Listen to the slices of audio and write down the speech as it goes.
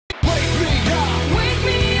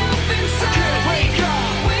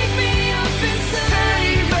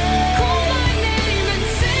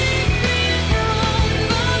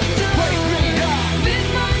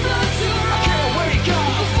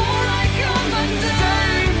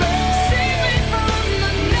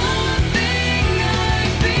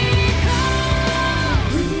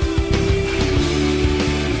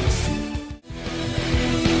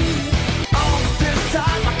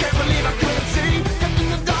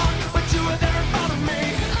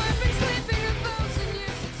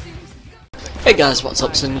Hey guys, what's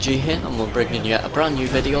up, SYN3RGY here, and we're bringing you a brand new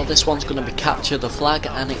video. This one's going to be Capture the Flag,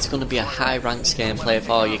 and it's going to be a high ranks gameplay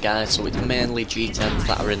for you guys, so it's mainly G10s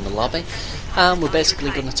that are in the lobby, and we're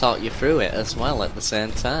basically going to talk you through it as well at the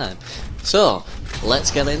same time. So,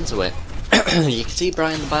 let's get into it. You can see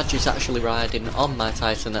Brian the Badge is actually riding on my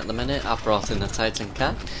Titan at the minute. I've brought in the Titan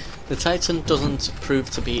cat. The Titan doesn't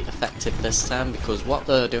prove to be effective this time because what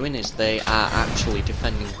they're doing is they are actually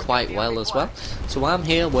defending quite well as well. So I'm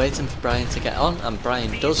here waiting for Brian to get on, and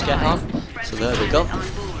Brian does get on, so there we go.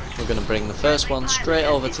 We're going to bring the first one straight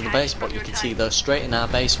over to the base, but you can see they're straight in our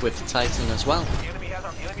base with the Titan as well.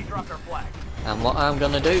 And what I'm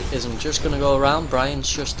going to do is I'm just going to go around. Brian's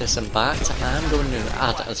just disembarked, and I'm going to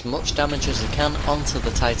add as much damage as I can onto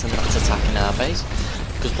the Titan that's attacking our base.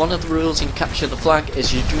 Because one of the rules in Capture the Flag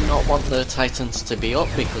is you do not want the Titans to be up,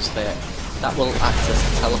 because that will act as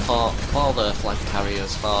a teleport for the flag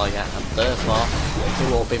carriers for you, and therefore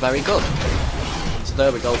it won't be very good. So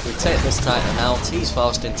there we go, we take this Titan out, he's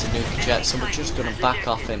forced into nuke jet, so we're just going to back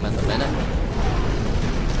off him at the minute.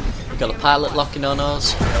 We've got a pilot locking on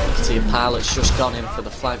us. You can see a pilot's just gone in for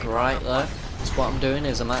the flag right there. So what I'm doing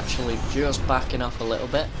is I'm actually just backing off a little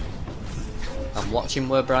bit. I'm watching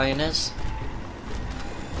where Brian is.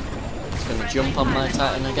 He's going to jump on my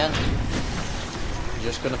Titan again. I'm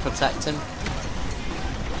just going to protect him.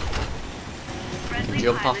 He can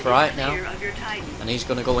jump off right now. And he's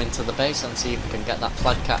going to go into the base and see if he can get that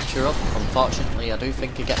flag capture up. Unfortunately, I do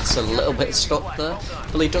think he gets a little bit stuck there.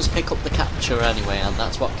 But he does pick up the capture anyway, and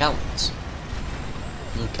that's what counts.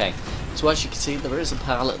 Okay, so as you can see, there is a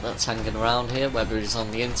pilot that's hanging around here. Whether he's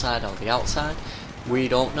on the inside or the outside, we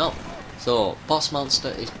don't know. So, Boss Monster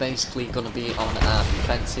is basically going to be on our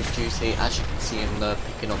defensive duty. As you can see him there,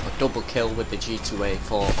 picking up a double kill with the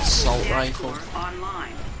G2A4 assault rifle.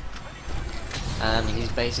 And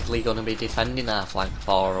he's basically going to be defending our flag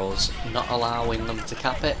for us, not allowing them to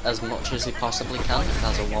cap it as much as he possibly can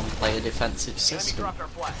as a one-player defensive system.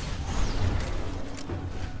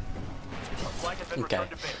 Okay,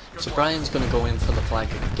 so Brian's going to go in for the flag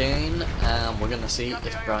again, and we're going to see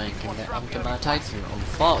if Brian can get onto my Titan.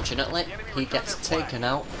 Unfortunately, he gets taken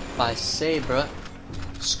out by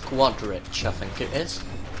SYN3RGY, I think it is.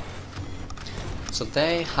 So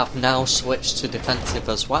they have now switched to defensive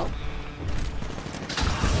as well.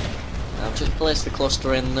 I've just placed the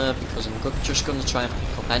cluster in there because I'm just going to try and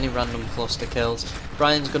pick up any random cluster kills.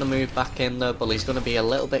 Brian's going to move back in there, but he's going to be a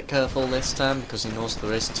little bit careful this time because he knows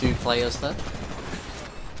there is two players there.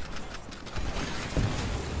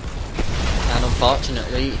 And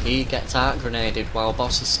unfortunately, he gets art grenaded while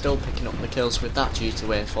Boss is still picking up the kills with that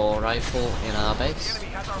G2A4 rifle in our base.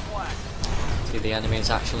 See, the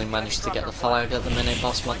enemy's actually managed to get the flag at the minute.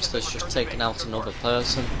 Boss Monster's just taken out another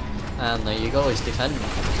person, and there you go, he's defending.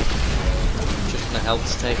 Going to help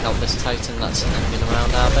to take out this Titan that's hanging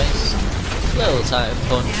around our base. Little Titan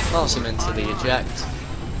punch, force him into the eject.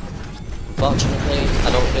 Unfortunately,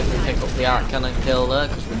 I don't think we pick up the arc cannon kill there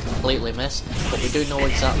because we completely missed, but we do know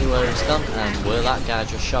exactly where he's gone and where that guy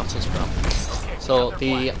just shot us from. So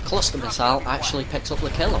the cluster missile actually picks up the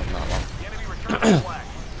kill on that one.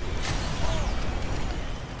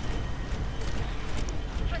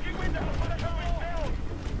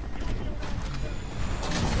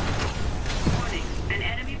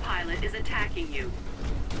 Is attacking you.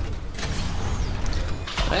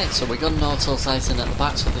 Right, so we got an auto Titan at the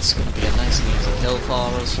back, so this is going to be a nice and easy kill for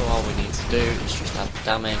us. So all we need to do is just add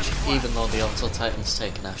damage. Even though the auto Titan's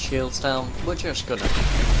taking our shields down, we're just going to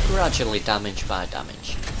gradually damage by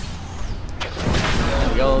damage. There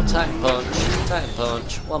we go, Titan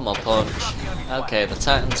punch, one more punch. Okay, the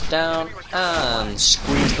Titan's down, and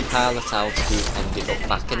squeeze the pilot out who ended up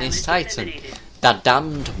back in his Titan. The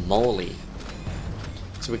damned Molly.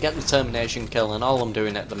 So we get the termination kill, and all I'm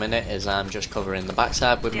doing at the minute is I'm just covering the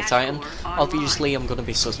backside with my Titan. Obviously I'm going to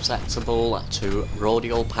be susceptible to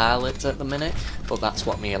rodeo pilots at the minute, but that's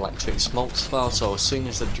what my electric smoke's for, so as soon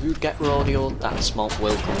as I do get rodeoed, that smoke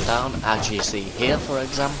will come down, as you see here for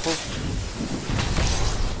example.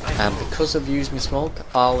 And because I've used my smoke,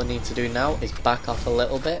 all I need to do now is back off a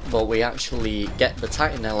little bit, but we actually get the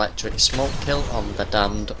Titan electric smoke kill on the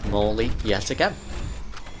damned Molly yet again.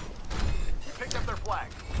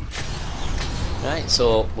 Right,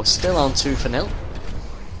 so we're still on 2-0.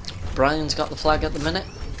 Brian's got the flag at the minute.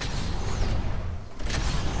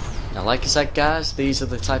 Now like I said guys, these are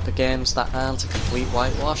the type of games that aren't a complete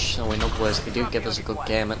whitewash, so in other words they do give us a good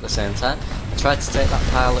game at the same time. I tried to take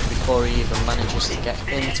that pilot before he even manages to get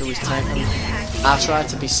into his Titan. I tried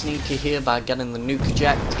to be sneaky here by getting the nuke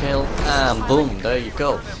eject kill, and boom, there you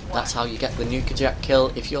go. That's how you get the nuke eject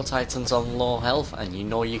kill. If your Titan's on low health and you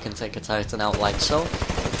know you can take a Titan out like so,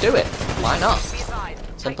 do it, why not?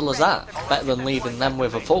 Simple as that. Better than leaving them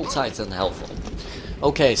with a full Titan health.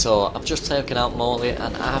 Okay, so I've just taken out Morley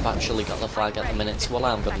and I've actually got the flag at the minute, so what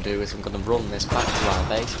I'm going to do is I'm going to run this back to our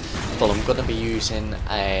base, but I'm going to be using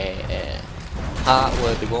a part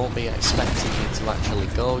where they won't be expecting you to actually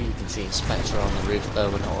go. You can see a Spectre on the roof there,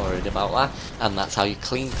 we're not worried about that, and that's how you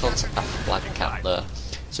clean cut a flag cap there.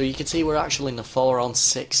 So you can see we're actually in a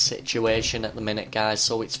 4-on-6 situation at the minute guys,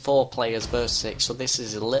 so it's 4 players versus 6, so this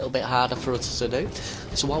is a little bit harder for us to do.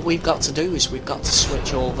 So what we've got to do is we've got to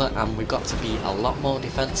switch over and we've got to be a lot more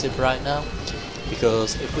defensive right now,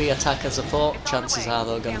 because if we attack as a 4, chances are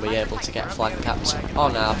they're going to be able to get flag caps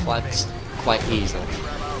on our flags quite easily.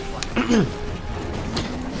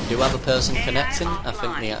 We do have a person connecting. I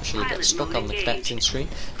think they actually get stuck on the connecting screen.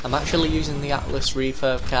 I'm actually using the Atlas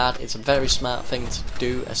refurb card. It's a very smart thing to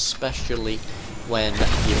do, especially when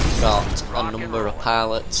you've got a number of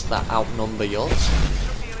pilots that outnumber yours.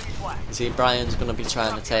 You see Brian's going to be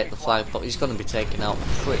trying to take the flag, but he's going to be taken out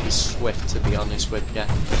pretty swift, to be honest with you.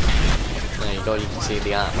 There you go, you can see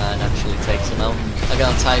the Artman actually takes him out. I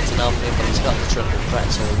got a Titan on me, but he's got the triple threat,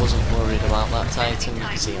 so I wasn't worried about that Titan. You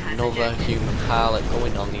can see another human pilot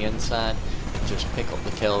going on the inside. Just pick up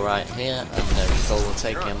the kill right here, and there we go, we'll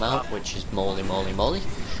take him out, which is Morley.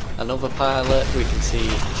 Another pilot we can see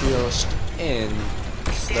just in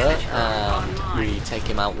there, and we take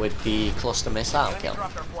him out with the cluster missile kill.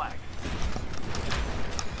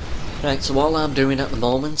 Right, so all I'm doing at the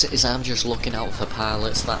moment is I'm just looking out for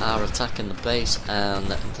pilots that are attacking the base and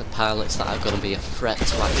the pilots that are going to be a threat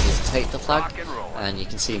to actually take the flag. And you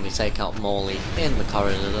can see me take out Morley in the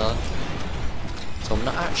corridor there. So I'm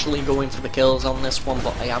not actually going for the kills on this one,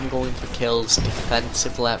 but I am going for kills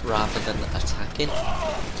defensively rather than attacking.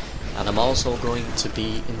 And I'm also going to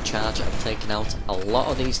be in charge of taking out a lot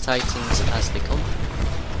of these Titans as they come.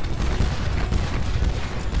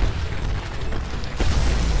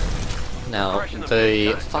 Now,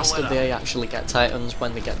 the faster they actually get Titans,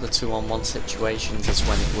 when they get the 2-on-1 situations, is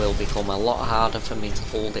when it will become a lot harder for me to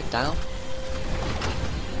hold it down.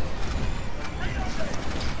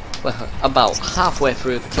 Well, about halfway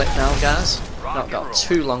through the clip now guys, not got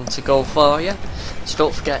too long to go for you. So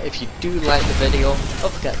don't forget, if you do like the video,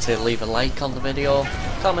 don't forget to leave a like on the video,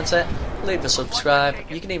 comment it, leave a subscribe.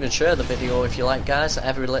 You can even share the video if you like guys,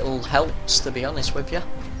 every little helps, to be honest with you.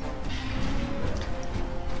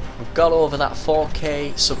 We've got over that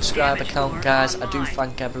 4K subscriber count guys. I do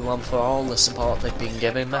thank everyone for all the support they've been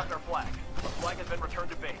giving me.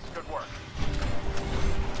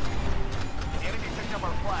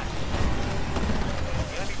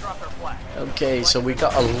 Okay, so we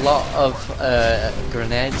got a lot of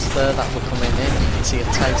grenades there that were coming in. You can see a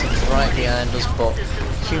Titan right behind us, but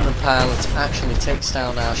human pilot actually takes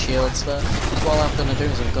down our shields there. So all I'm going to do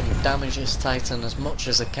is I'm going to damage this Titan as much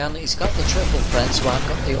as I can. He's got the triple threat, so I've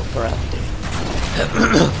got the upper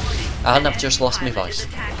hand. And I've just lost my voice.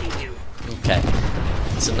 Okay.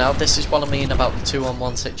 So now this is what I mean about the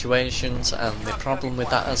 2-on-1 situations, and the problem with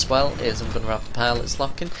that as well is I'm going to have the pilots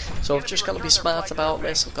locking. So I've just got to be smart about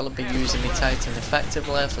this. I've got to be using my Titan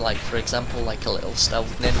effectively, for example, like a little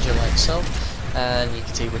stealth ninja like so. And you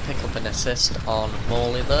can see we pick up an assist on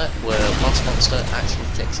Morley there, where Boss Monster actually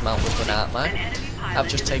takes him out with an Artman. I've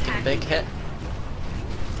just taken a big hit.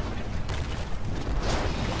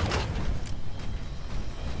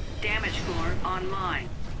 Damage score online.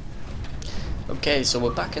 Okay, so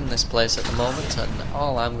we're back in this place at the moment, and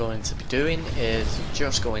all I'm going to be doing is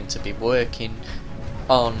just going to be working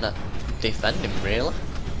on defending, really.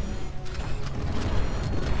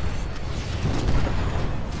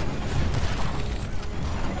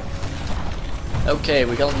 Okay,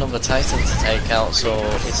 we got another Titan to take out, so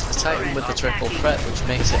it's the Titan with the triple threat, which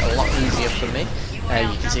makes it a lot easier for me.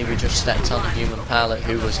 You can see we just stepped on a human pilot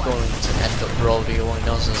who was going to end up rodeoing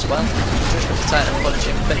us as well. Just with the Titan punch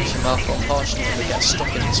him, finish him off, but unfortunately we get stuck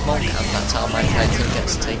in the smoke, and that's how my Titan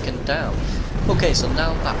gets taken down. Okay, so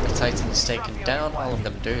now that the Titan is taken down, all I'm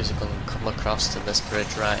going to do is I'm going to come across to this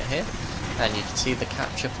bridge right here, and you can see the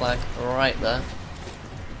capture flag right there.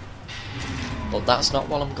 But that's not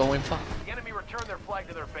what I'm going for.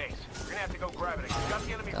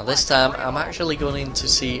 Now this time I'm actually going to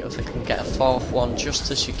see if I can get a 4th one just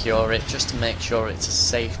to secure it, just to make sure it's a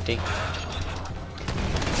safety.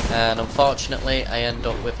 and unfortunately I end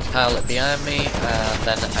up with a pilot behind me, and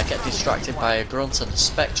then I get distracted by a grunt and a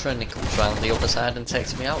spectre, and he comes round the other side and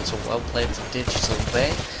takes me out. So well played to Digital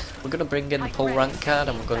Vein. We're going to bring in the pull rank card,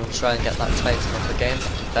 and we're going to try and get that Titan off the game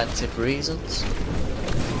for defensive reasons.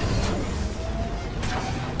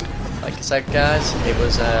 Like I said guys, it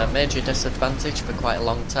was a major disadvantage for quite a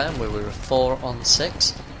long time. We were 4 on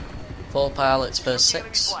 6, 4 pilots versus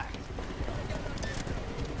 6.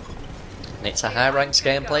 And it's a high ranks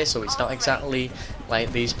gameplay, so it's not exactly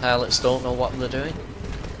like these pilots don't know what they're doing.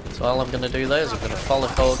 So all I'm going to do there is I'm going to follow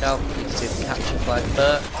Koga out. You can see the capture flag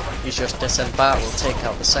there. He's just disembarked. We'll take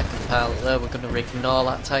out the second pilot there. We're going to ignore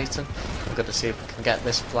that Titan. We're going to see if we can get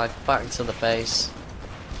this flag back to the base.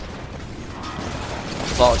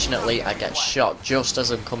 Unfortunately, I get shot just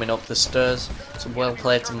as I'm coming up the stairs. So well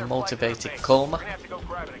played to motivated Coma.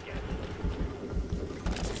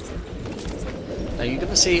 Now you're going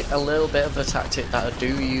to see a little bit of a tactic that I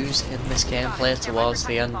do use in this gameplay towards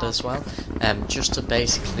the end as well, just to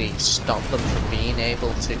basically stop them from being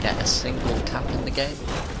able to get a single cap in the game.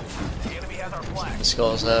 The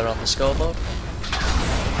scores there on the scoreboard.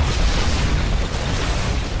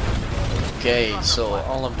 Okay, so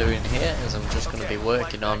all I'm doing here is I'm just going to be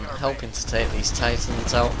working on helping to take these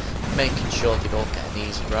Titans out, making sure they don't get an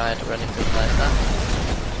easy ride or anything like that.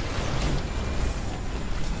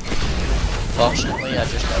 Fortunately, I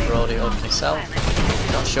just got rolled it up myself.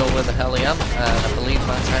 Not sure where the hell I am, and I believe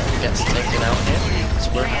my Titan gets taken out here.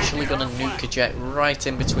 So we're actually going to nuke a jet right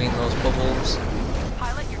in between those bubbles.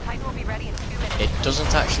 It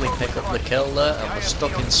doesn't actually pick up the kill there, and we're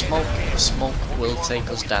stuck in smoke. The smoke will take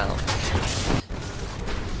us down.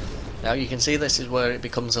 Now you can see this is where it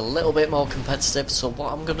becomes a little bit more competitive, so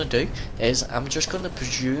what I'm going to do is I'm just going to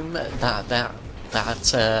presume that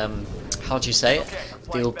how do you say it?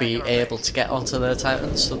 They'll be able to get onto their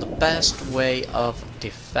Titans. So the best way of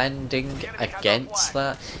defending against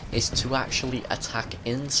that is to actually attack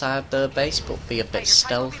inside their base, but be a bit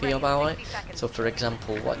stealthy about it. So for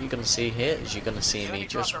example, what you're going to see here is you're going to see me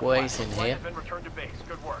just waiting here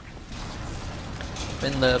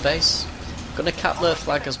in their base. I'm going to cap their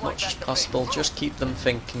flag as much as possible, just keep them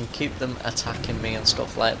thinking, keep them attacking me and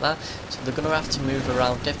stuff like that. So they're going to have to move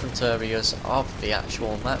around different areas of the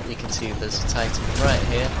actual map. You can see there's a Titan right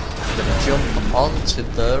here. We're going to jump onto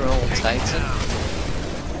their own Titan,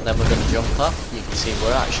 and then we're going to jump off. You can see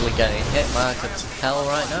we're actually getting hit marker to hell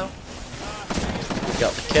right now. We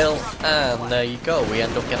got the kill, and there you go, we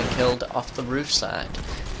end up getting killed off the roof side.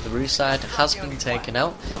 The roof side has been taken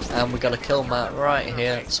out, and we got a kill mark right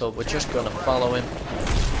here, so we're just going to follow him.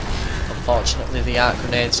 Unfortunately the arc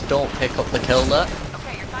grenades don't pick up the kill there.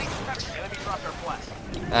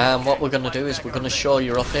 And what we're going to do is we're going to show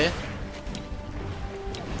you up here.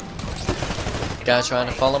 The guy trying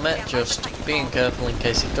to follow me, just being careful in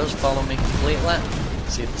case he does follow me completely.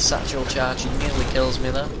 See the satchel charge nearly kills me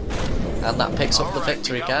there. And that picks up the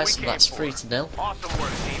victory guys, so that's 3-0.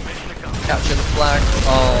 Capture the flag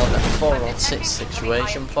on a 4 on 6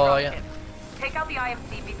 situation for you. Take out the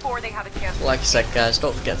IMC before they have a chance. Like I said guys,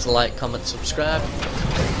 don't forget to like, comment, subscribe.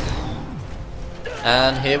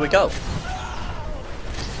 And here we go.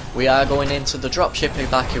 We are going into the dropship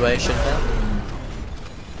evacuation now.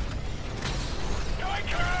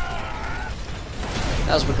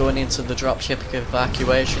 As we're going into the dropship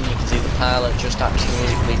evacuation, you can see the pilot just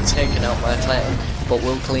absolutely taking out my Titan, but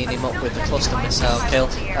we'll clean him up with the cluster missile kill,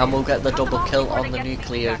 and we'll get the double kill on the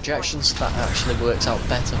nuclear ejection, so that actually works out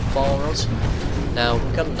better for us. Now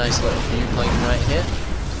we've got a nice little viewpoint right here.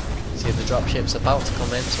 See the dropship's about to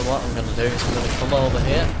come in, so what I'm going to do is I'm going to come over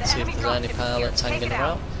here and see if there's any pilots hanging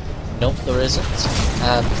around. Nope, there isn't,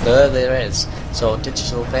 and there is. So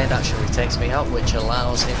Digital Vein actually takes me out, which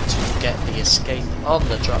allows him to get the escape on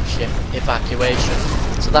the dropship evacuation.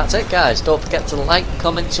 So that's it guys, don't forget to like,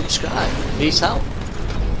 comment, subscribe. Peace out.